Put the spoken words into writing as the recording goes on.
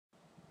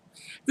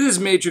This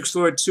is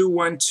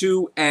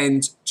Matrixlord212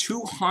 and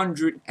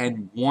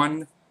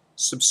 201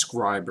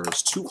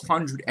 subscribers.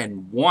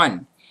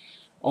 201.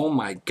 Oh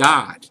my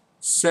God.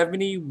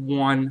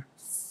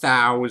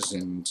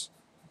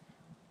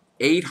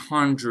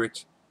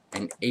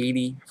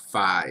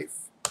 71,885.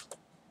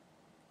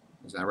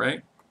 Is that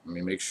right? Let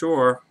me make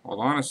sure.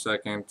 Hold on a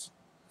second.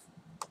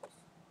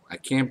 I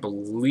can't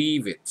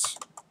believe it.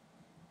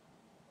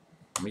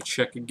 Let me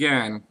check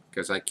again,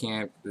 because I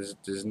can't,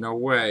 there's no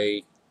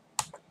way.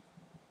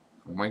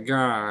 Oh my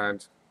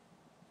God.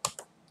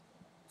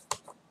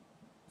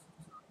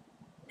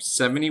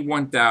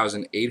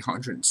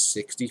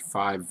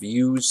 71,865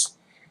 views.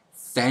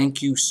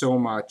 Thank you so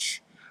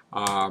much.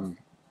 I'm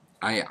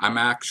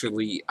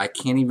actually, I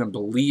can't even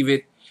believe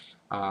it.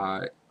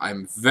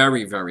 I'm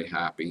very, very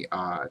happy.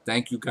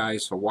 Thank you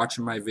guys for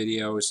watching my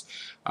videos.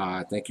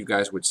 Thank you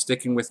guys for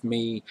sticking with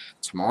me.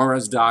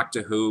 Tomorrow's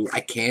Doctor Who. I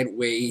can't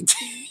wait.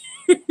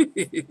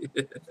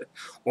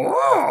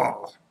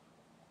 Oh,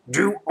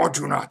 do or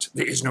do not.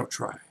 There is no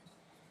try.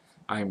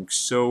 I'm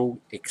so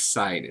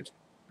excited.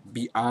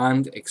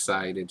 Beyond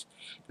excited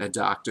that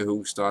Doctor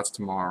Who starts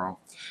tomorrow.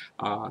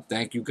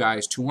 Thank you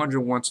guys.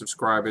 201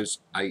 subscribers.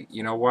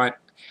 You know what?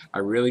 I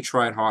really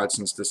tried hard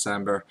since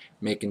December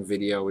making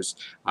videos.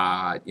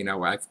 You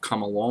know, I've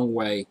come a long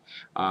way.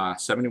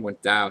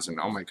 71,000.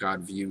 Oh my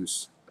God,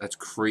 views. That's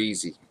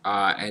crazy.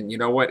 And you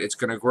know what? It's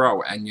going to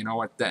grow. And you know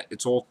what?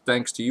 It's all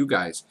thanks to you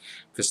guys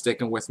for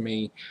sticking with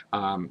me,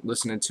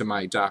 listening to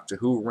my Doctor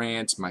Who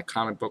rants, my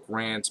comic book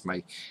rants,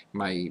 my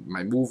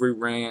movie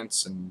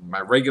rants, and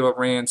my regular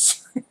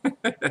rants.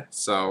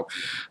 So,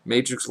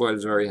 Matrixlord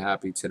is very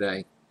happy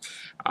today.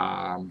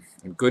 And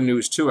good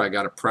news too, I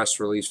got a press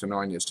release for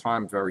Narnia's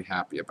Time. Very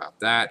happy about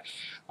that.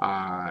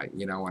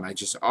 You know, and I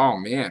just, oh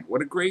man,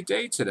 what a great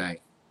day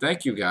today.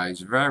 Thank you guys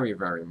very,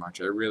 very much.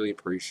 I really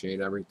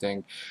appreciate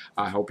everything.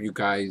 I hope you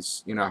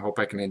guys, you know, I hope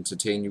I can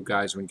entertain you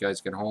guys when you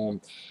guys get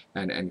home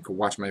and can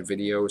watch my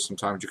videos.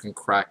 Sometimes you can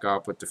crack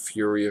up with the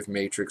fury of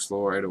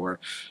Matrixlord, or,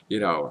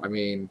 you know, I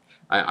mean,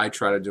 I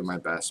try to do my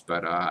best,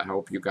 but I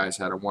hope you guys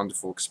had a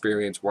wonderful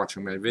experience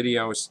watching my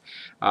videos,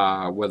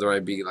 whether I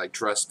be like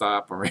dressed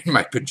up or in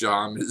my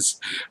pajamas,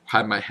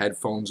 had my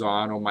headphones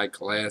on or my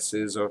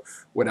glasses or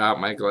without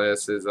my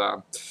glasses.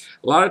 A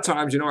lot of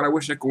times, you know what, I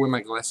wish I could wear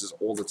my glasses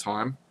all the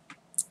time.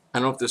 I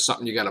don't know if there's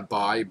something you gotta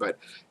buy, but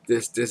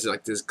there's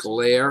like this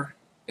glare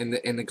in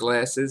the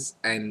glasses,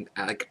 and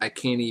I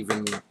can't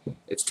even.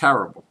 It's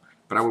terrible.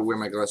 But I would wear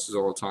my glasses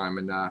all the time,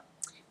 and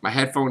my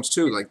headphones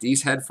too. Like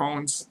these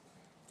headphones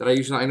that I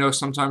know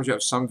sometimes you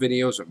have some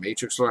videos where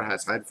Matrixlord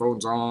has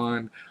headphones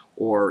on,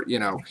 or you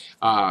know,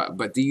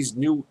 but these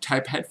new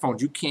type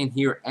headphones, you can't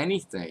hear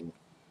anything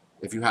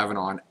if you have it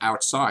on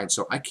outside,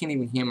 so I can't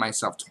even hear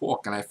myself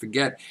talk, and I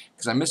forget,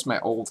 because I miss my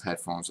old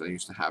headphones that I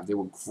used to have. They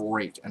were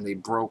great, and they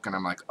broke, and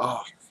I'm like,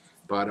 oh,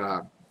 but,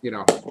 you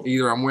know,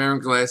 either I'm wearing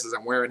glasses,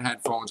 I'm wearing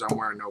headphones, I'm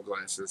wearing no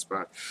glasses,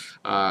 but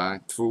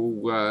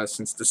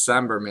since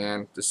December,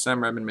 man,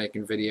 December I've been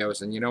making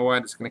videos, and you know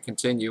what, it's going to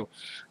continue,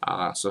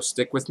 so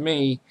stick with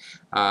me,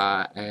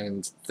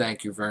 and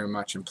thank you very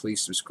much, and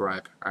please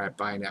subscribe. Alright,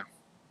 bye now.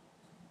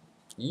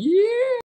 Yeah!